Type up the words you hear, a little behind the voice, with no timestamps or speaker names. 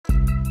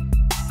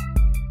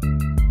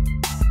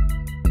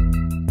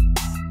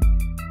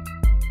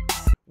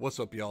What's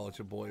up, y'all? It's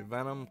your boy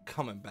Venom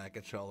coming back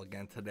at y'all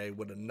again today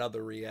with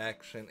another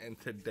reaction. And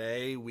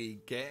today we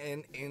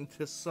getting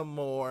into some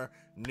more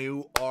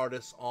new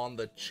artists on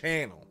the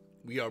channel.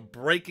 We are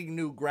breaking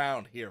new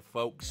ground here,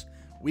 folks.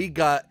 We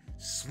got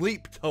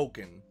Sleep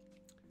Token.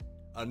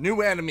 A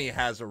new enemy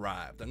has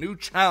arrived. A new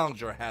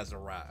challenger has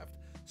arrived.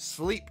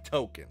 Sleep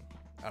Token.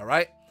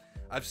 Alright?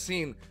 I've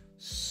seen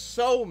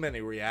so many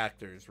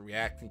reactors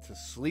reacting to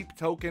Sleep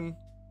Token.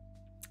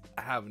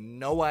 I have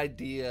no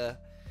idea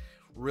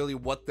really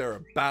what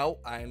they're about.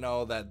 I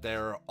know that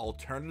they're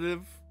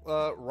alternative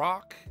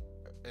rock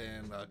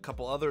and a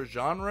couple other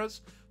genres,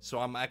 so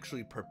I'm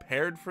actually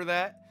prepared for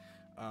that.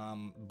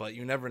 But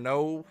you never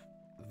know.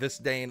 This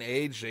day and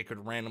age, they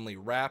could randomly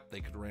rap,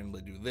 they could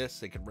randomly do this,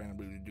 they could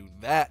randomly do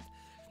that.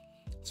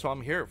 So I'm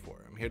here for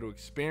it. I'm here to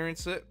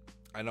experience it.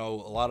 I know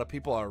a lot of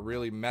people are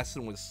really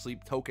messing with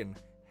Sleep Token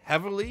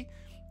heavily,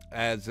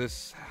 as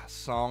this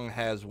song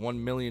has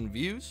 1 million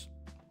views.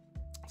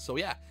 So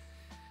yeah,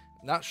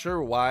 not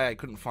sure why I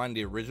couldn't find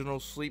the original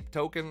Sleep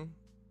Token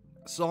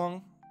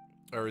song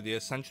or the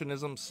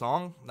Ascensionism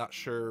song. Not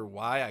sure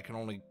why. I can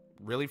only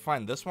really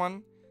find this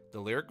one,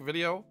 the lyric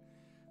video.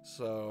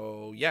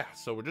 So yeah,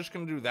 so we're just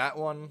gonna do that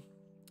one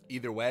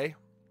either way.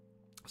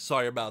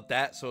 Sorry about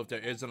that. So if there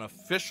is an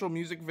official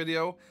music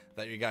video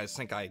that you guys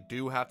think I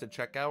do have to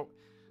check out,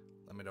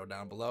 let me know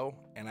down below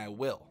and I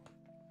will.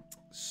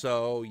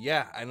 So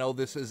yeah, I know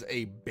this is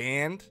a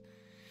band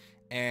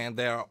and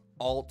they're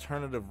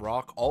alternative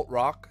rock, alt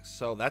rock,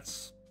 so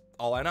that's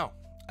all I know.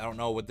 I don't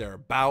know what they're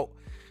about.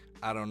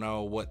 I don't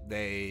know what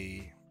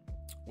they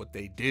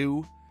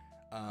do.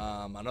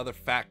 Another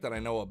fact that I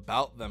know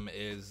about them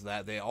is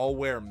that they all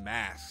wear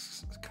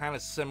masks. It's kind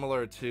of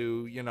similar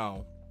to, you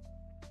know,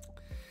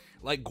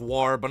 like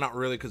Gwar, but not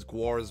really, because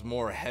Gwar is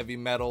more heavy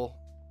metal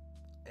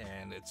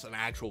and it's an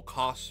actual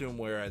costume,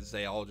 whereas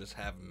they all just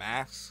have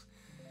masks.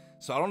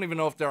 So I don't even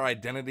know if their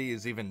identity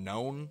is even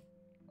known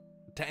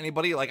to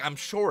anybody. Like, I'm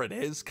sure it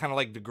is, kind of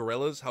like the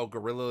Gorillas, how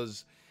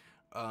Gorillas,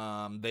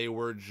 they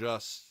were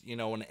just, you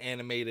know, an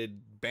animated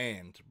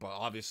band, but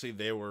obviously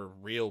they were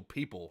real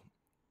people.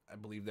 I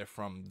believe they're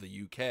from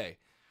the UK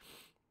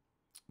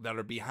that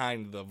are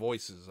behind the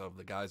voices of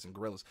the guys in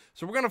Gorillas.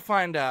 So we're gonna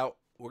find out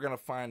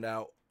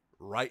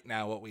right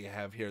now what we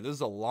have here. This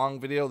is a long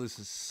video. This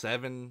is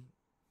 7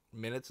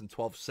 minutes and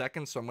 12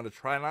 seconds, so I'm gonna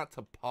try not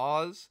to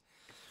pause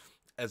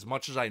as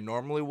much as I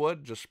normally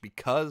would, just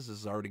because this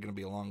is already gonna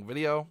be a long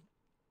video.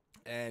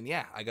 And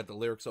yeah, I got the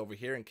lyrics over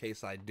here in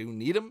case I do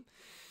need them.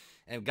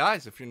 And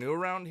guys, if you're new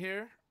around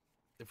here,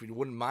 if you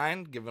wouldn't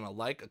mind giving a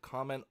like, a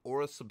comment,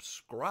 or a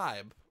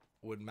subscribe,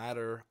 would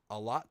matter a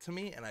lot to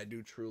me, and I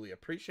do truly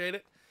appreciate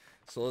it.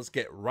 So let's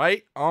get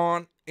right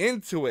on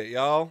into it,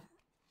 y'all.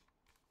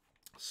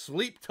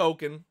 Sleep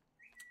Token,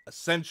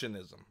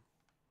 Ascensionism.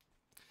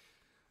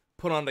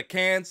 Put on the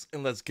cans,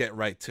 and let's get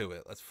right to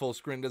it. Let's full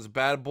screen this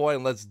bad boy,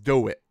 and let's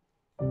do it.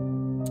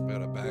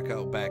 Gotta back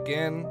out, back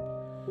in.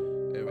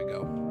 There we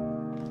go.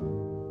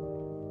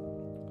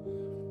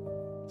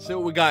 See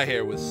what we got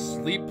here with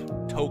Sleep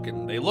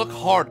Token. They look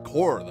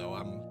hardcore, though.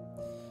 I'm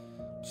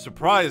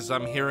surprised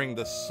I'm hearing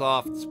the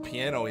soft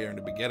piano here in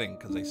the beginning,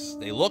 because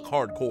they look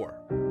hardcore.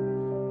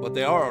 But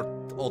they are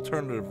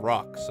alternative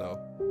rock, so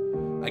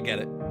I get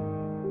it.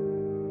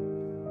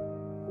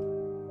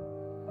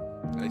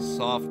 Nice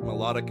soft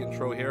melodic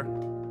intro here.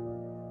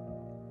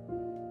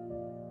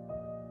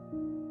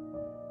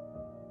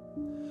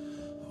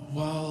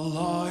 Well,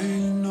 I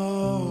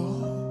know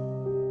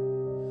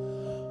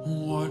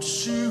what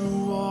you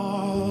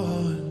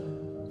want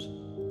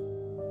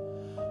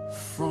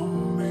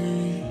from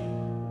me.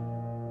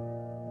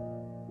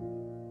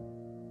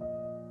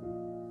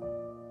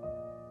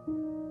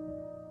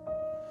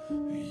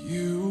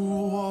 You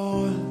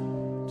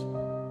want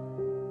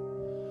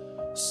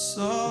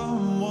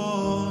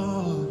someone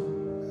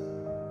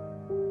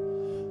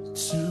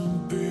to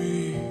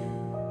be.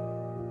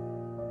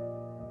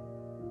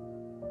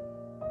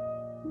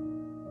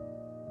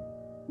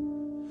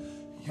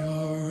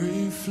 Your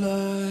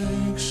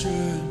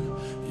reflection,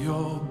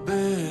 your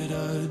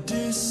bitter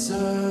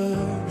deception,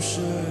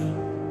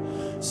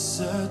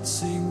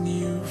 setting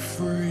you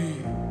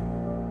free.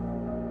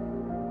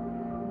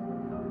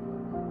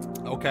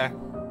 Okay.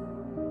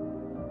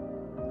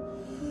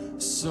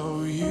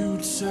 So you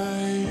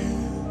take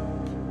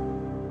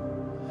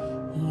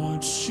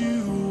what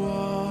you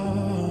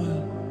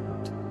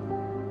want,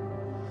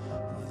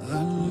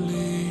 then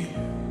leave.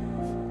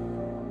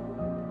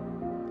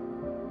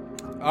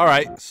 All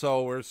right,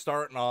 so we're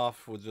starting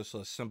off with just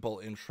a simple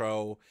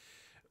intro.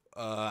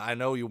 I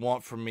know you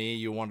want from me,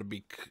 you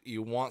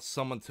want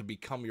someone to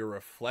become your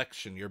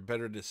reflection, your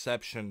better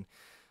deception.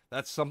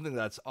 That's something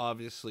that's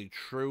obviously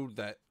true,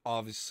 that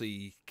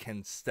obviously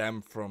can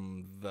stem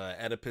from the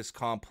Oedipus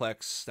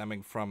complex,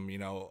 stemming from, you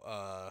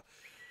know,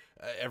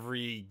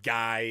 every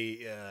guy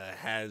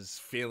has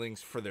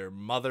feelings for their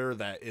mother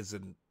that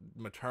isn't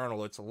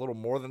maternal. It's a little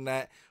more than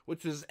that,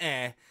 which is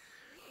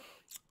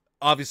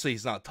obviously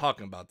he's not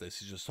talking about this.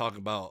 He's just talking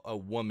about a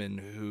woman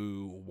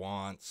who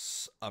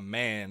wants a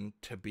man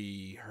to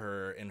be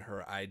her in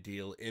her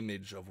ideal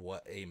image of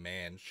what a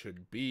man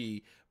should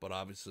be. But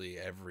obviously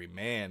every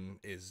man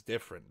is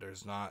different.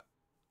 There's not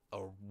a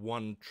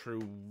one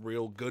true,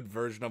 real good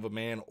version of a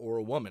man or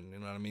a woman. You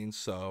know what I mean?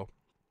 So,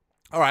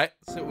 all right,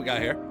 let's see what we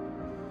got here.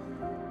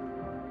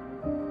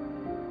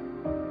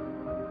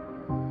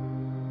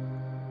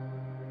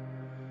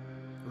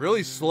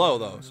 Really slow,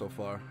 though, so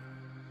far.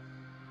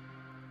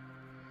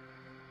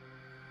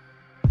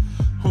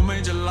 Who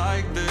made you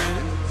like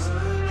this?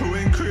 Who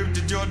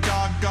encrypted your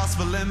dark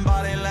gospel in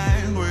body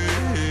language?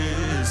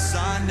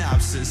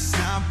 Synapses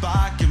snap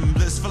back in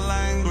blissful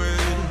language.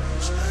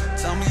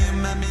 Tell me you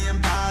met me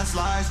in past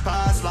lives,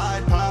 past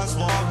life, past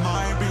what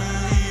might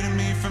be eating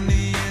me from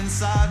the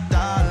inside,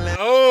 darling.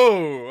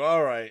 Oh,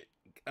 all right.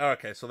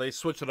 Okay, so they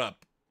switch it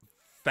up.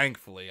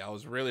 Thankfully, I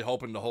was really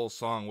hoping the whole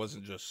song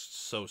wasn't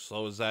just so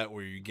slow as that,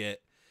 where you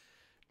get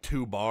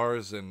 2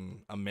 bars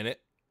in a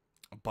minute.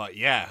 But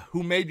yeah,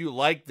 who made you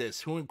like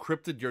this? Who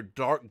encrypted your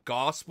dark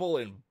gospel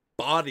in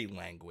body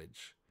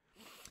language?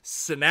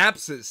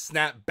 Synapses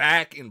snap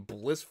back in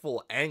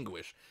blissful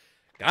anguish.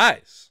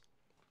 Guys,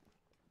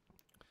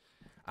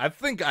 I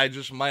think I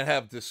just might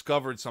have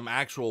discovered some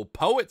actual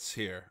poets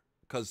here,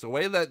 because the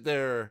way that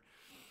they're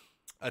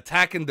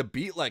attacking the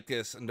beat like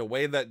this and the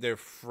way that they're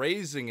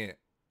phrasing it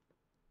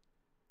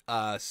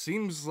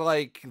seems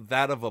like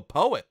that of a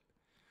poet.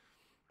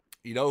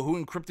 You know,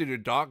 who encrypted your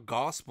dark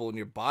gospel in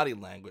your body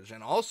language.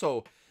 And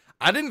also,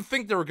 I didn't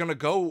think they were going to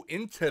go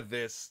into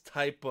this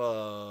type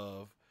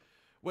of,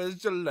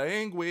 where's your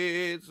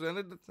language and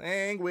the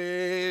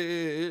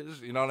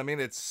language? You know what I mean?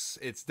 It's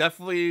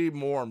definitely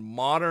more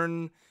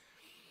modern.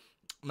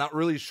 Not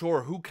really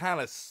sure who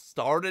kind of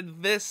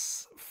started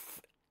this.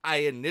 I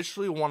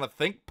initially want to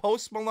think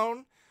Post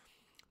Malone,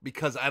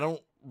 because I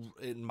don't,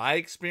 in my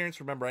experience,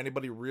 remember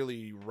anybody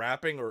really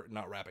rapping, or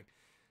not rapping,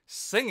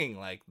 singing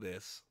like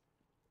this.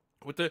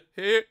 With the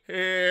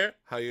here,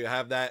 how you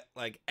have that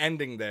like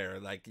ending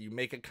there, like you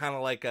make it kind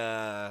of like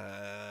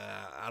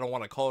a, I don't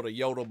want to call it a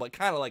yodel, but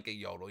kind of like a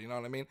yodel, you know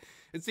what I mean?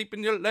 It's deep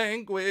in your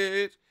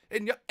language,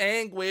 in your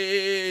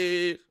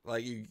anguish.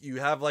 Like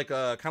you have like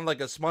a kind of like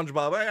a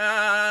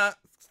SpongeBob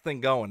thing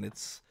going.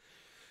 It's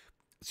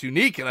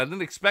unique, and I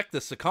didn't expect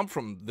this to come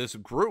from this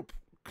group,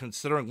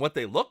 considering what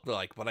they looked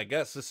like. But I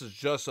guess this is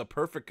just a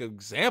perfect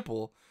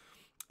example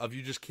of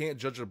you just can't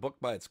judge a book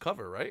by its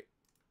cover, right?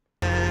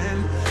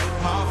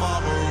 Half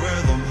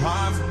algorithm,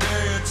 half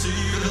deity,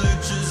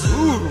 glitches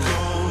in the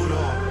code,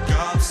 or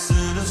gaps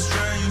in a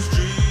strange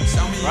dream.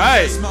 Tell me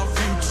right. It's my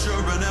future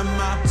and it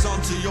mapped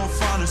onto your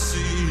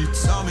fantasy.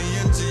 Tell me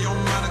into your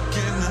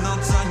mannequin and I'll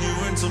turn you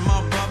into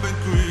my puppet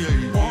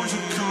create. Won't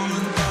you come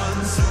and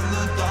dance in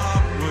the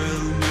dark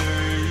with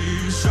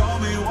me? Show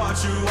me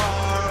what you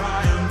are,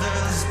 I am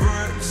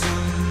desperate to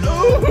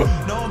know.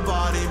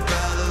 Nobody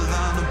better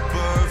than a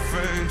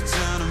perfect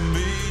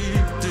enemy.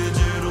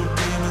 Digital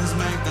demons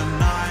make the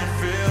night.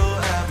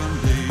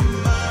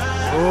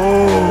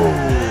 Oh.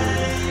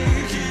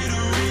 Make it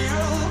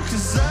real,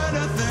 'cause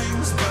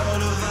anything's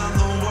better than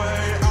the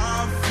way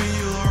I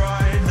feel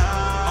right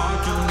now. I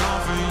can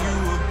offer you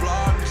a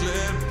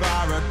blood-lit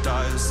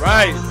paradise.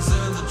 Right. Diamonds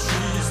in the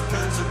trees,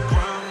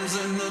 pentagrams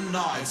in the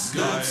night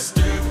sky.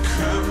 Lipstick,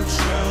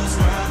 chemtrails,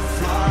 red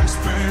flags,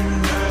 pink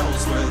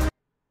nails with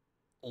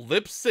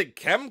Lipstick,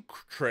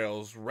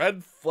 chemtrails,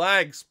 red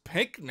flags,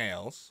 pink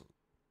nails.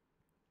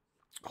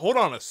 Hold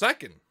on a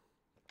second.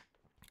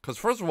 Because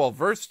first of all,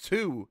 verse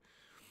 2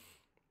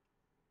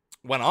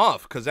 went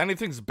off, because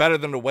anything's better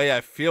than the way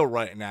I feel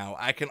right now.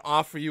 I can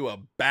offer you a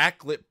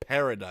backlit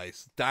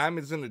paradise,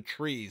 diamonds in the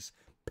trees,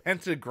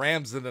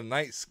 pentagrams in the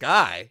night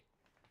sky.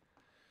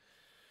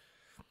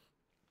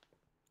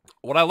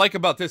 What I like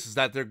about this is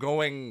that they're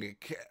going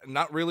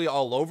not really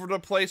all over the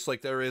place.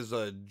 Like, there is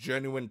a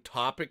genuine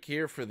topic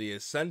here for the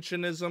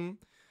Ascensionism.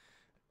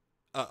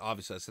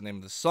 Obviously, that's the name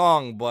of the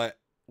song, but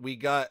we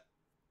got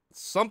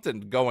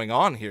something going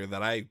on here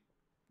that I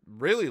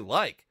really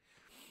like.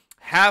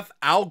 Half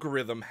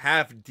algorithm,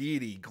 half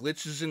deity,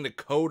 glitches in the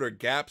code or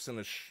gaps in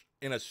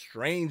a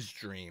strange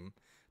dream.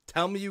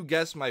 Tell me you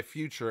guessed my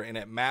future and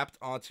it mapped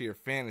onto your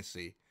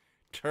fantasy.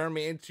 Turn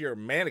me into your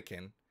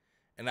mannequin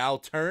and I'll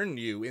turn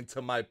you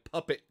into my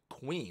puppet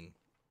queen.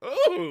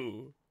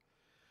 Ooh.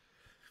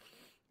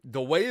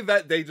 The way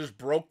that they just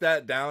broke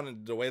that down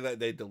and the way that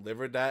they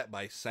delivered that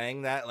by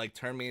saying that, like,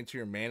 turn me into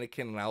your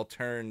mannequin and I'll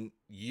turn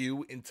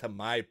you into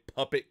my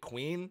puppet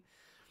queen.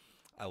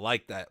 I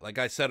like that. Like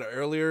I said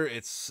earlier,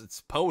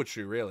 it's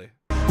poetry, really.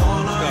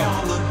 one eye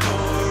on the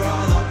door,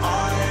 other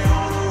eye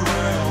on a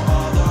rail,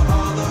 other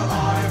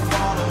eye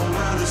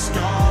following a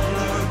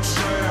scarlet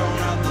trail,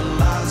 and the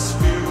last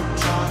few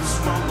drops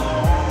from the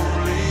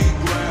holy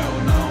grail.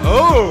 Now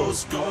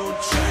those gold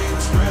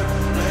chains,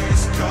 ripped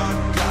lace, cut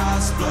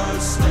glass, blood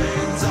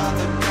stains at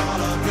the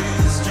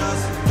galaxies.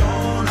 Just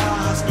don't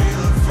ask me,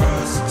 the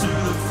first to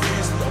the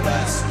feast.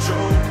 Let's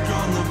choke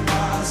on the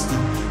past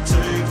and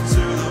take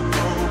to the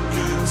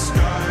broken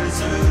skies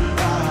at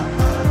last.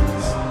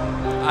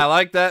 I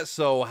like that.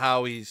 So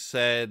how he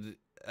said,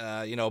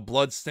 you know,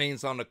 blood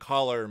stains on the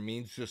collar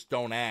means just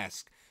don't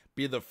ask.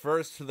 Be the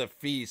first to the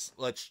feast.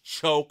 Let's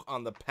choke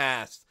on the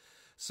past.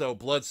 So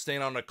blood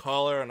stain on the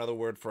collar. Another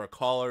word for a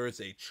collar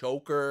is a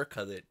choker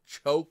because it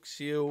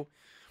chokes you.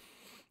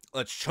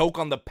 Let's choke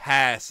on the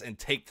past and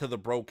take to the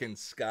broken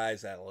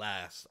skies at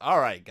last. All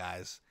right,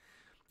 guys.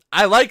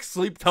 I like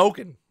Sleep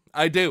Token.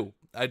 I do.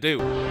 I do.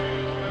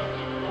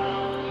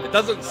 It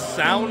doesn't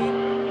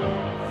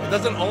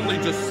only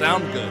just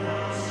sound good.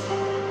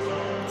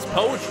 It's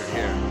poetry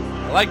here.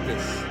 I like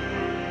this.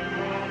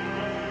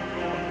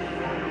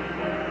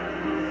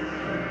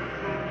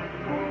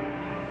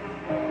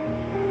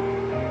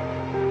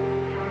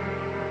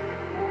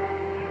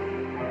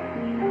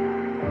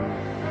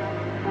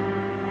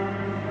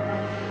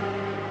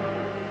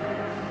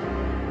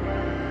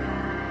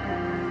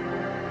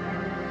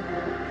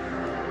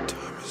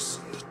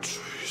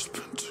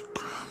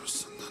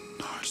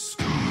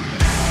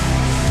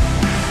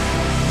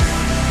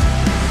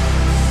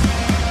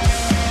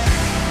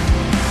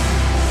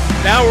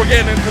 Now we're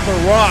getting into the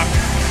rock.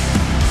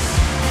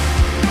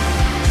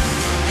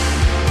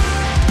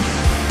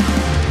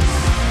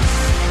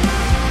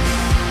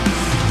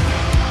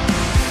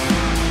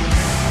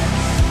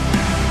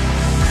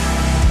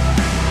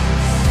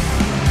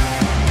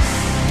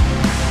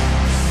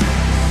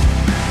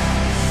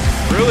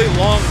 Really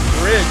long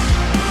bridge.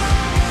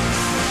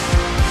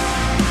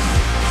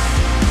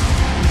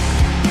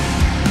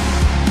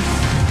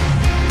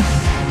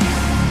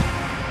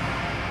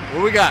 What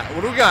do we got?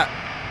 What do we got?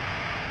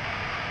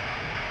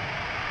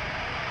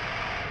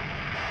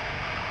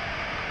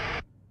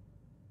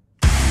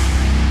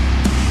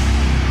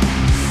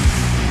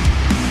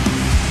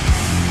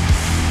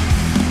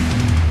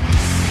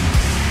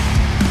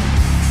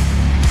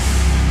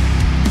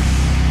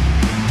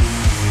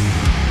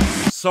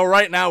 So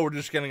right now we're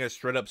just getting a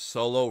straight up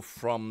solo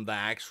from the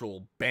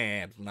actual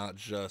band, not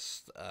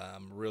just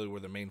really where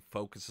the main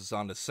focus is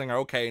on the singer.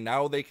 Okay,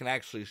 now they can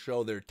actually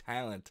show their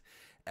talent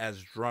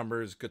as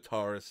drummers,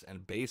 guitarists,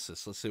 and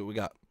bassists. Let's see what we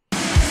got.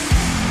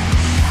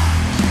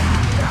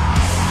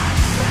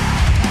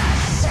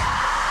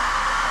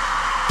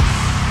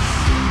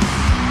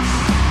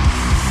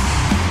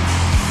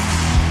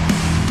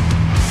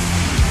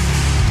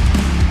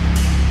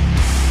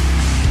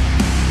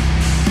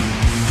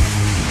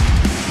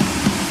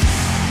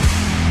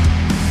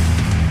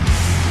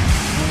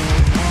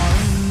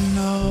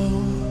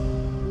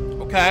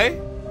 Okay.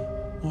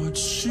 What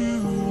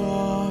you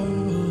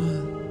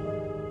want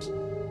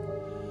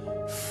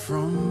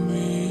from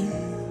me?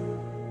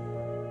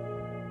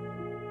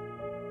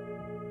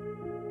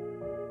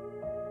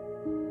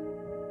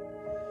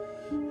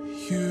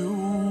 You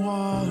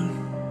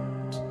want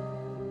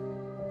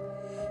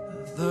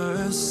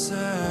the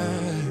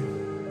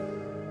same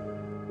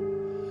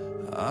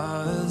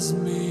as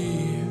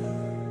me.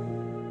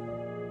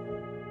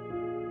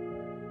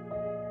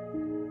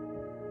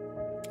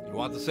 You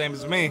want the same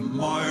as me.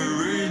 My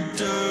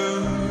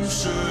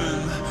redemption,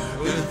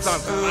 It's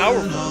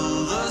powerful.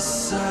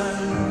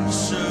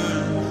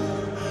 ascension,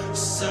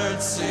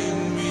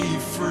 setting me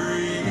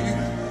free.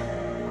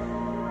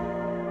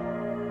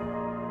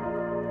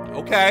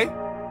 Okay.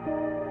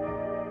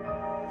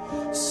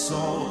 So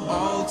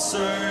I'll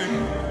take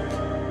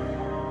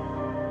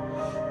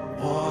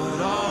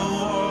what I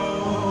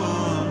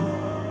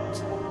want,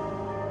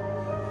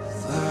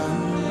 then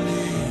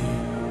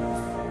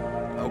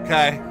leave.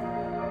 Okay.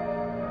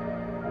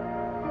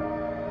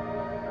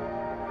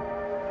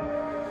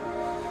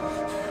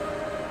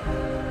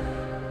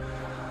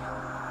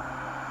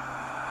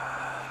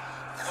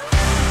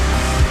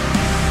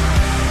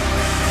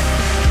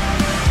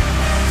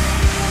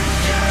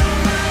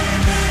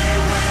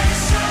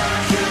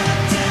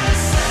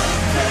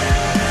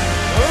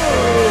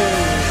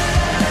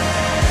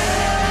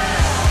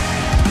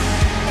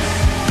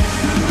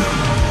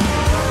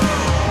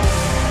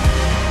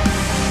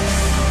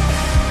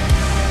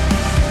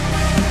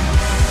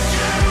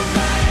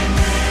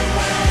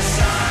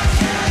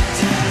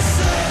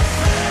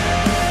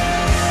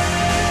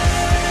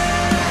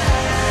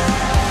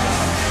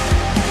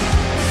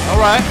 All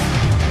right.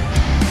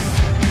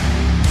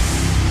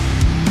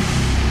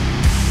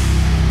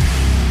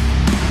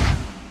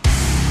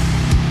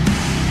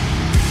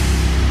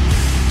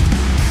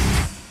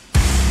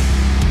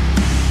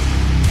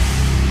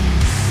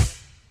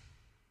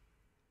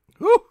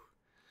 Whew.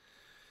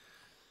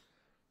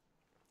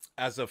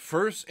 As a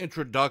first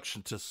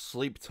introduction to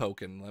Sleep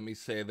Token, let me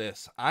say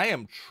this. I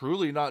am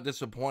truly not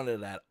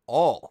disappointed at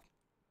all.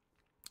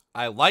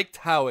 I liked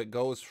how it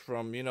goes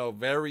from, you know,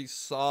 very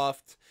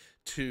soft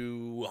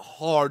to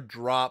hard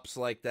drops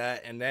like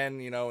that. And then,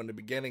 you know, in the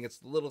beginning,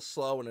 it's a little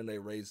slow, and then they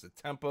raise the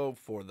tempo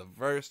for the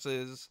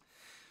verses.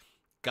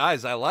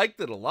 Guys, I liked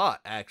it a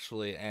lot,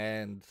 actually.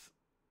 And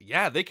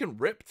yeah, they can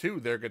rip too.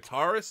 Their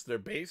guitarist, their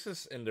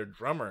bassist, and their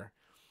drummer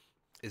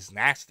is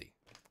nasty.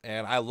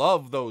 And I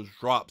love those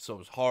drops,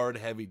 those hard,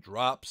 heavy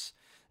drops.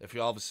 If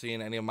y'all have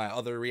seen any of my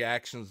other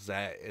reactions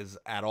that is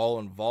at all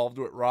involved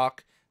with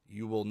rock,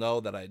 you will know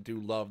that I do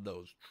love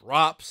those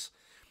drops,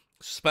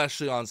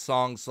 especially on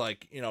songs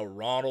like,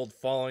 Ronald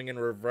Falling in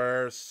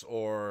Reverse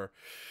or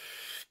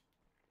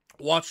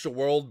Watch the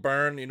World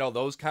Burn,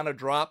 those kind of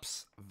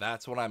drops.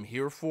 That's what I'm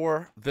here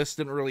for. This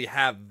didn't really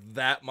have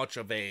that much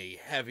of a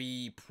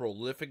heavy,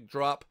 prolific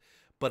drop,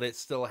 but it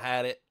still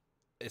had it.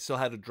 It still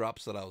had the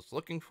drops that I was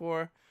looking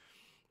for.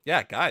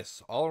 Yeah,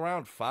 guys, all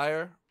around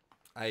fire.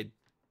 I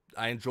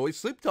enjoy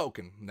Sleep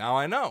Token. Now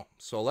I know.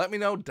 So let me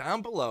know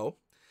down below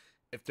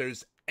if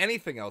there's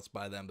anything else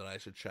by them that I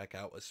should check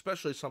out,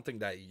 especially something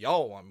that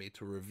y'all want me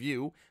to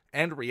review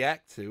and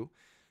react to.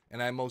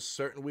 And I most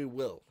certainly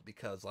will,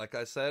 because like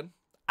I said,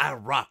 I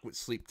rock with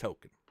Sleep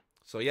Token.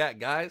 So yeah,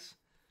 guys,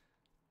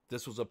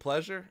 this was a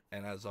pleasure.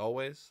 And as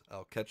always,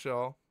 I'll catch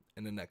y'all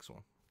in the next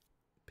one.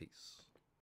 Peace.